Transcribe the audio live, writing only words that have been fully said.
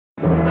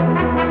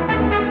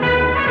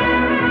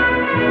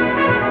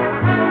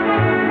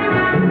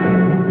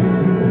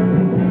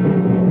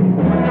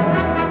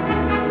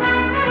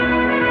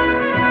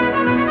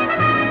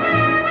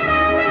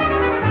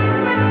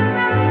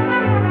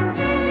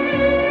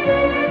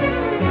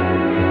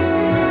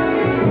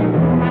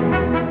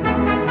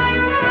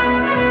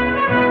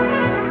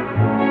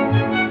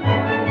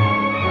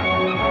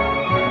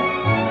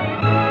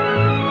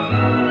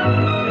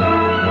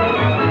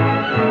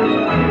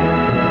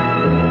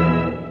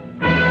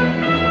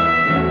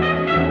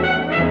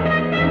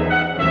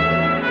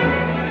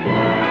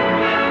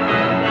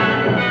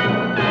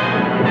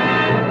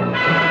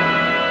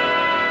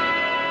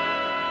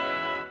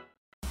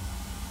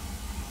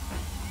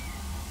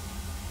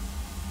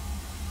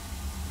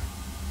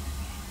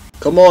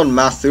Come on,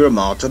 Matthew and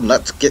Martin,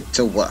 let's get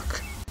to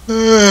work.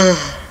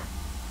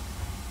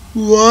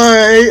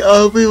 Why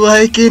are we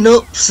waking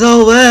up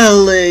so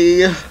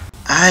early?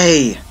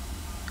 Aye,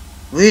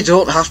 we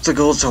don't have to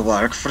go to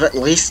work for at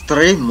least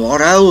 3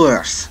 more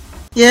hours.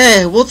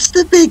 Yeah, what's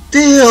the big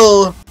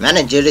deal?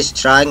 Manager is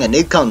trying a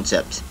new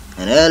concept,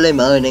 an early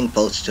morning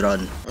post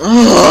run.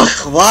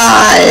 Ugh,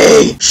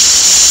 why?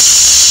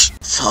 Shh!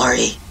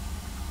 Sorry.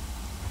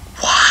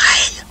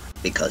 Why?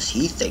 Because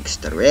he thinks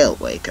the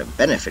railway can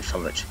benefit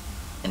from it.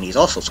 And he's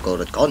also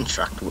scored a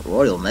contract with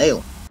Royal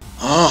Mail.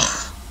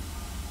 Oh,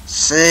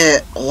 say,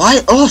 why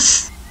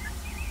us?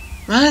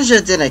 Manager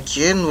didn't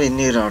ken we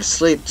need our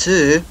sleep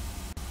too.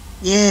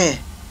 Yeah,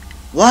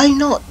 why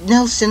not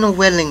Nelson or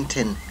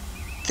Wellington?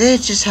 They're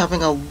just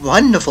having a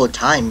wonderful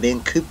time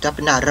being cooped up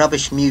in that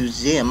rubbish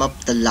museum up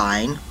the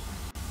line.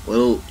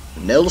 Well,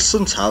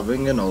 Nelson's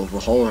having an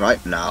overhaul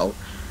right now,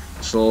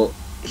 so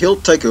he'll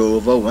take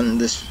over when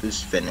this is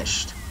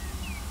finished.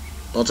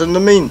 But in the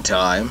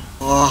meantime...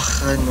 Oh,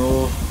 I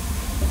know.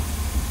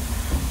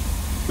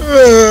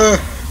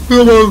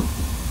 Come on,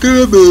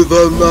 get a move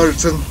on,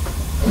 Martin.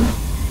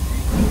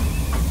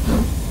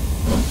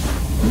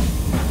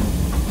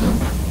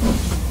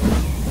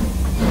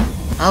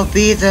 I'll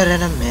be there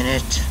in a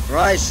minute.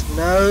 Right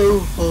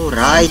now?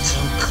 Alright,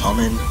 I'm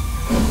coming.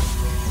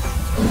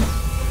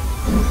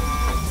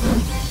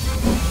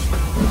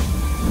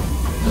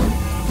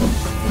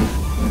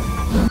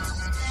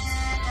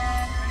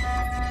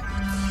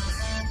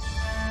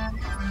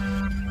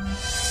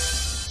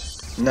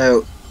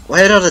 Now,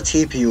 where are the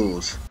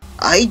TPUs?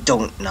 I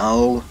don't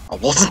know. I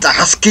wasn't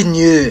asking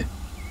you.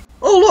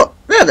 Oh look,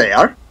 there they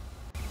are.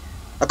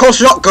 I call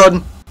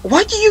shotgun.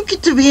 Why do you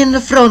get to be in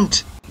the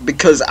front?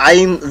 Because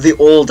I'm the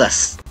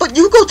oldest. But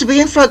you got to be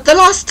in front the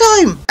last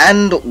time.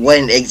 And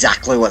when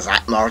exactly was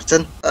that,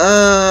 Martin?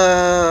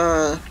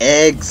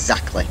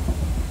 Exactly.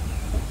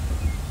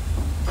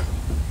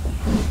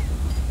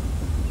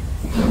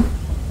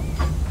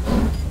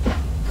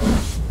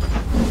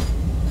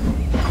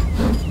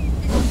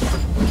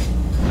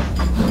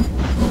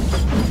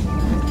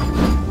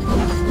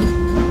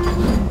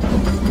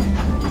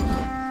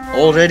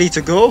 All ready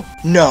to go?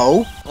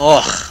 No.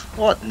 Ugh,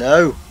 what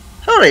now?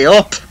 Hurry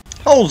up.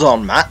 Hold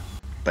on, Matt.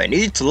 I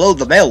need to load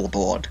the mail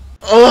aboard.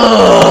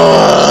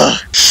 Ugh.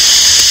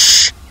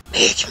 Shh.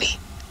 Make me.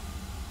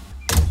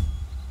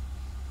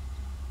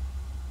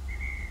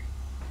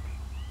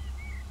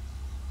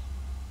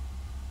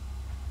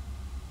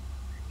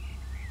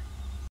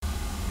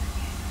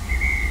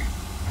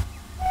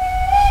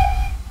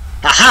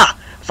 Haha!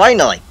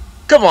 Finally!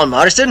 Come on,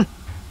 Martin.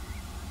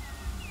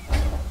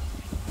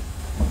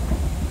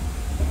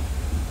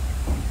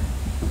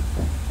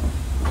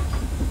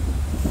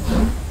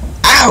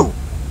 Ow!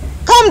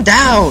 Calm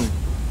down!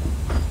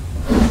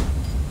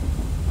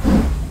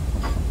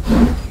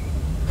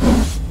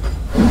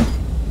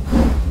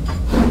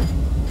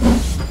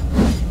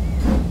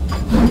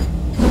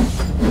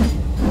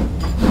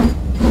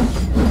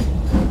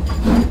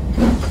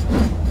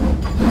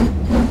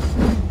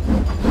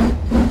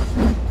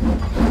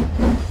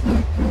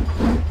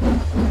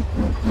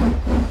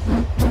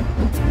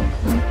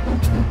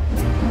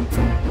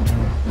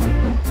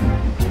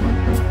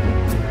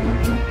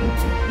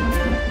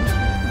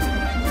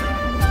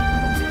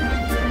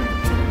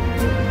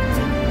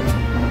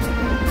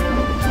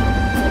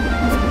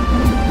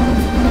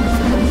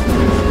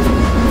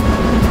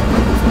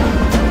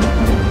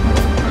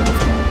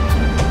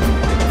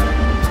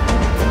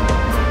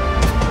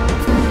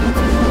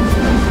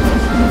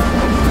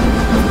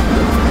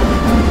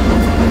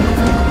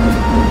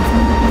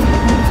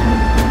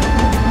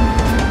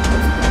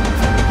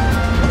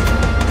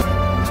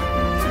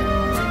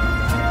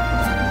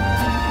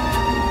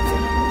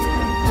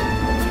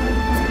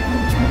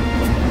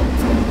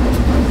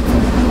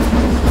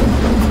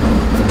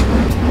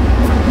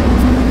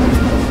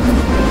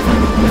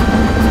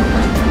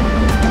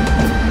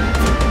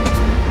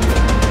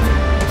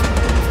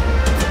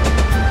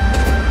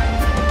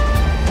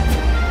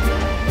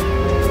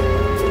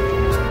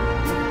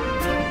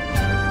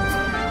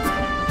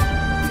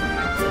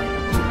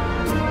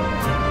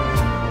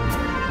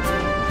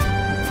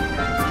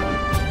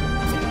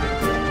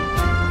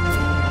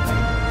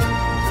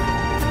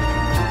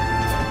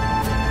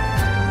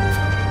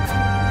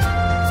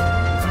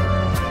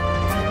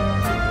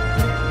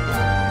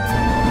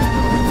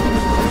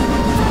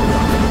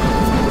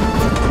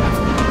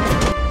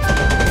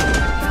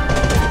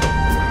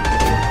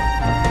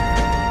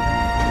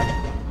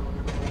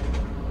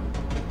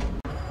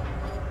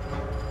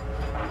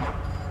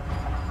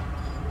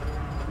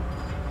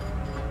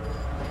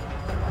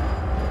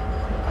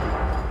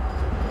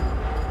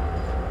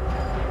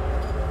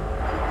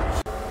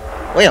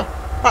 Well,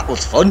 that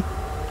was fun.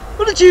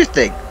 What did you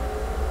think?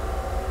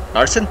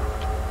 Martin?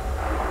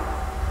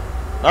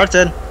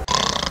 Martin?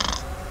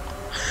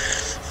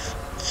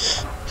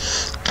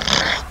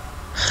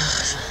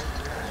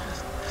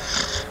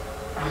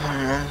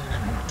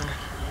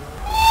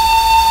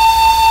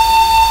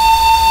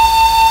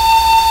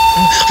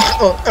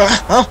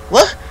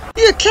 What?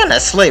 You You can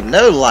sleep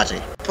now,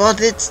 laddie.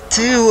 But it's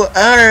too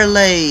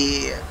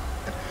early.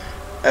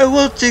 I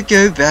want to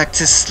go back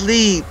to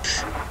sleep.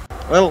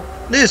 Well,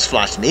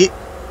 newsflash, mate.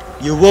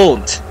 You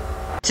won't.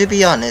 To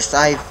be honest,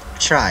 I've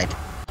tried.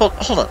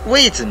 Hold on,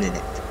 wait a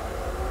minute.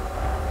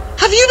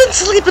 Have you been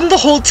sleeping the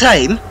whole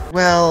time?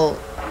 Well...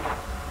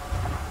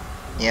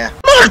 yeah.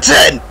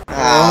 Martin!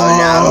 Oh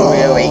no,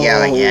 here we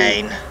go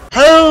again.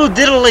 How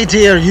diddly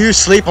dare you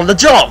sleep on the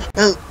job?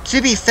 Well,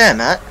 to be fair,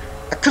 Matt,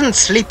 I couldn't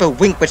sleep a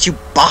wink with you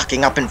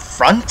barking up in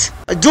front.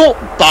 I don't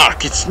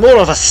bark, it's more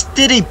of a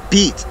steady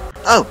beat.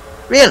 Oh,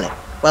 really?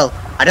 Well,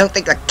 I don't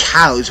think the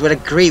cows would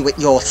agree with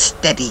your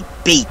steady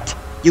beat.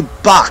 You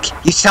bark.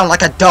 You sound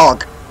like a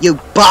dog. You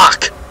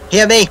bark.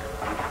 Hear me?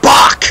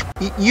 Bark!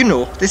 You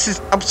know, this is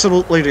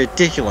absolutely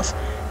ridiculous.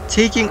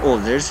 Taking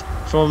orders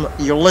from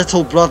your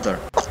little brother.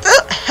 What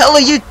the hell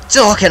are you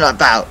talking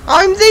about?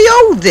 I'm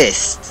the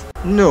oldest.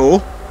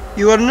 No,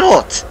 you are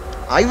not.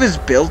 I was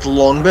built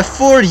long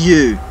before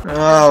you.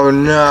 Oh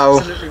no,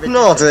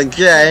 not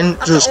again.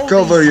 Just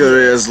cover your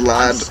ears,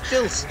 lad.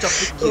 Still stuck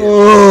with you.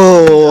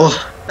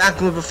 Oh. Back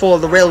before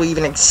the railway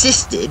even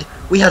existed,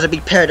 we had to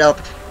be paired up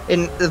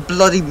in the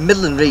bloody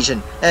Midland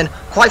region, and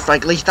quite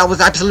frankly, that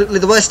was absolutely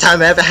the worst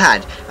time I ever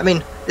had. I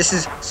mean, this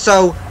is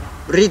so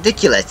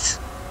ridiculous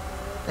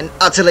and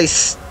utterly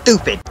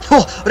stupid.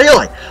 Oh,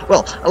 really?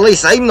 Well, at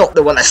least I'm not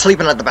the one that's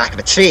sleeping at the back of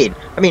a train.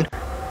 I mean,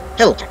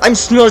 hell, I'm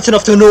smart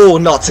enough to know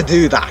not to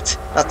do that.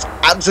 That's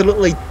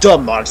absolutely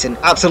dumb, Martin.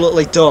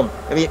 Absolutely dumb.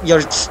 I mean,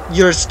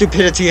 your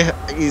stupidity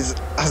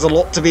has a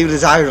lot to be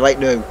desired right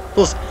now.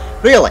 Plus,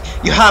 really,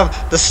 you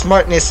have the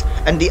smartness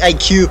and the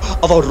IQ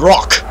of a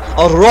rock.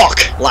 A rock,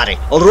 laddie.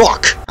 A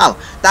rock. Oh,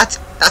 that's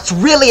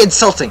really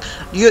insulting.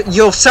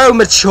 You're so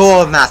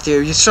mature, Matthew.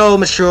 You're so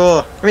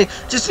mature. I mean,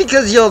 just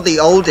because you're the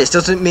oldest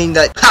doesn't mean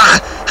that...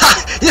 Ha!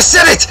 You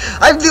said it!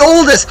 I'm the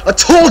oldest! I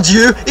told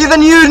you!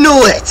 Even you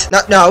knew it!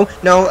 No,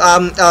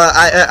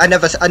 I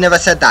never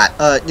said that.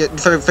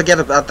 Forget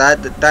about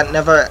that. That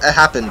never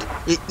happened.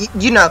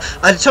 You know,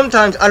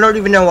 sometimes I don't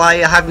even know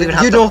why I haven't even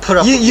have to put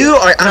up with you. You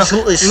are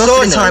absolutely so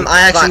most of the time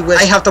I actually wish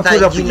I have to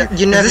put up with you.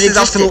 You never This is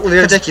existed. absolutely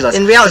ridiculous.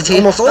 In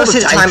reality, most of the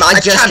time I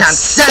just can't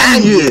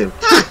stand you.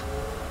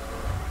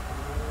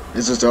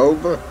 Is it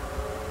over?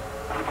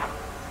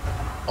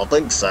 I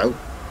think so.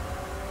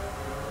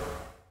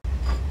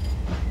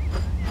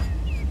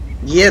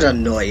 You're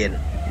annoying.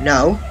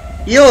 No,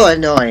 you're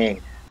annoying.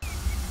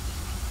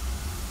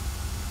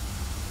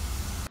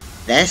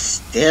 They're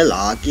still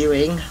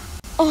arguing.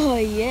 Oh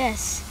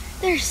yes,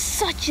 they're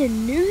such a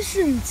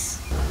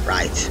nuisance.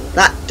 Right,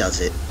 that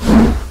does it.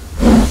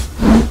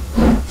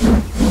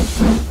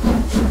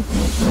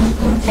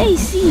 Hey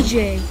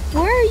CJ,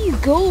 where are you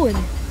going?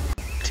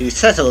 To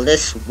settle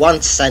this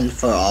once and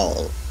for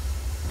all.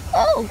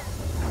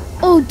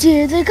 Oh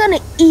dear, they're gonna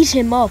eat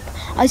him up.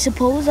 I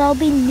suppose I'll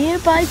be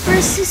nearby for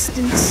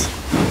assistance.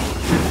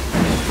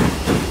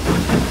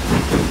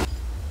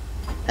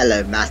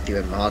 Hello, Matthew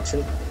and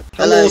Martin.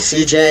 Hello,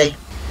 CJ.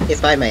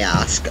 If I may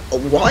ask,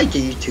 why do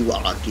you two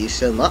argue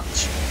so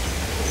much?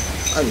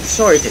 I'm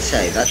sorry to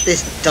say that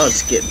this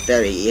does get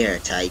very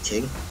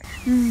irritating.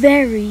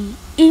 Very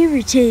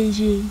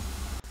irritating.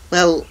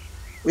 Well,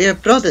 we're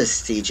brothers,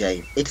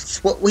 CJ.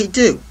 It's what we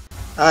do.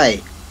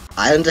 I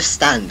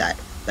understand that,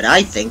 but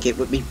I think it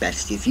would be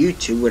best if you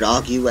two would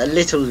argue a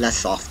little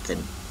less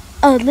often.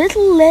 A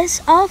little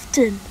less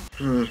often?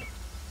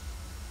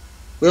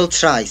 We'll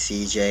try,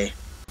 CJ.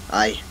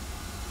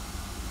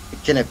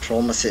 Can I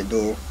promise it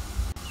though?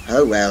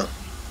 Oh well.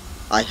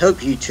 I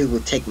hope you two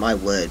will take my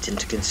words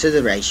into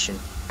consideration.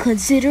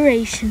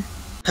 Consideration.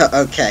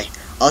 Okay,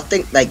 I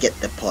think they get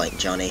the point,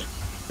 Johnny.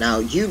 Now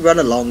you run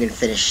along and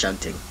finish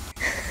shunting.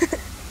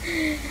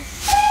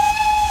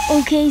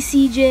 Okay,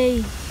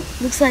 CJ.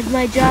 Looks like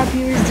my job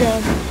here is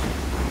done.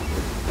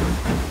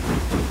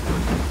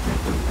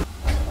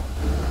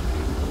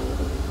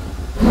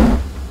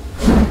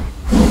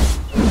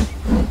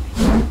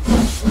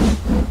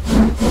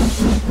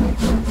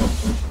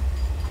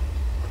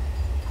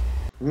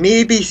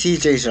 Maybe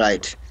CJ's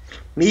right.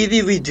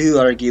 Maybe we do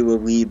argue a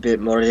wee bit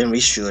more than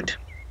we should.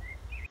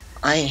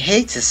 I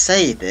hate to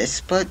say this,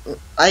 but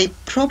I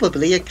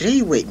probably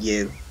agree with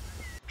you.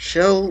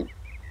 Shall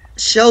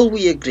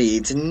we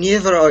agree to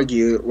never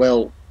argue?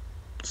 Well,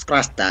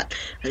 scratch that.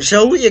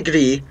 Shall we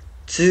agree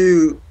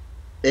to,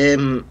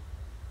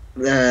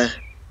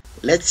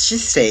 let's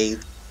just say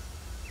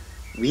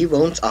we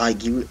won't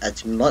argue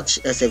as much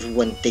as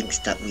everyone thinks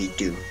that we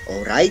do,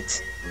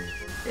 alright?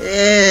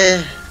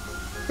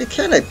 We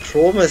kinda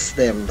promise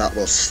them that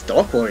we'll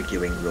stop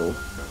arguing though.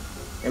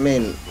 I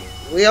mean,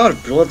 we are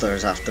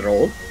brothers after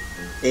all.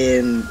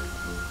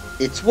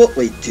 It's what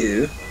we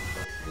do.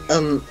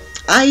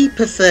 I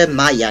prefer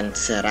my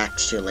answer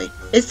actually.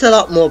 It's a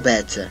lot more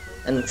better,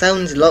 and it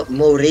sounds a lot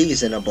more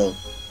reasonable.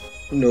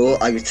 No,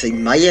 I would say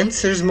my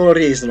answer is more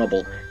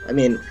reasonable. I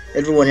mean,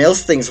 everyone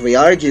else thinks we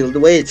argue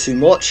way too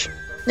much.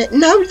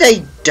 No,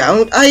 they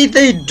don't.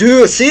 They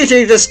do.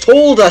 CJ just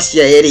told us,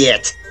 you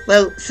idiot.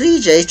 Well,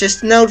 CJ's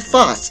just an old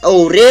fuss.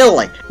 Oh,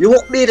 really? You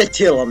want me to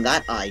tell him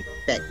that,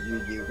 Bet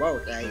you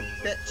won't. I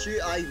bet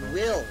you I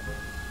will.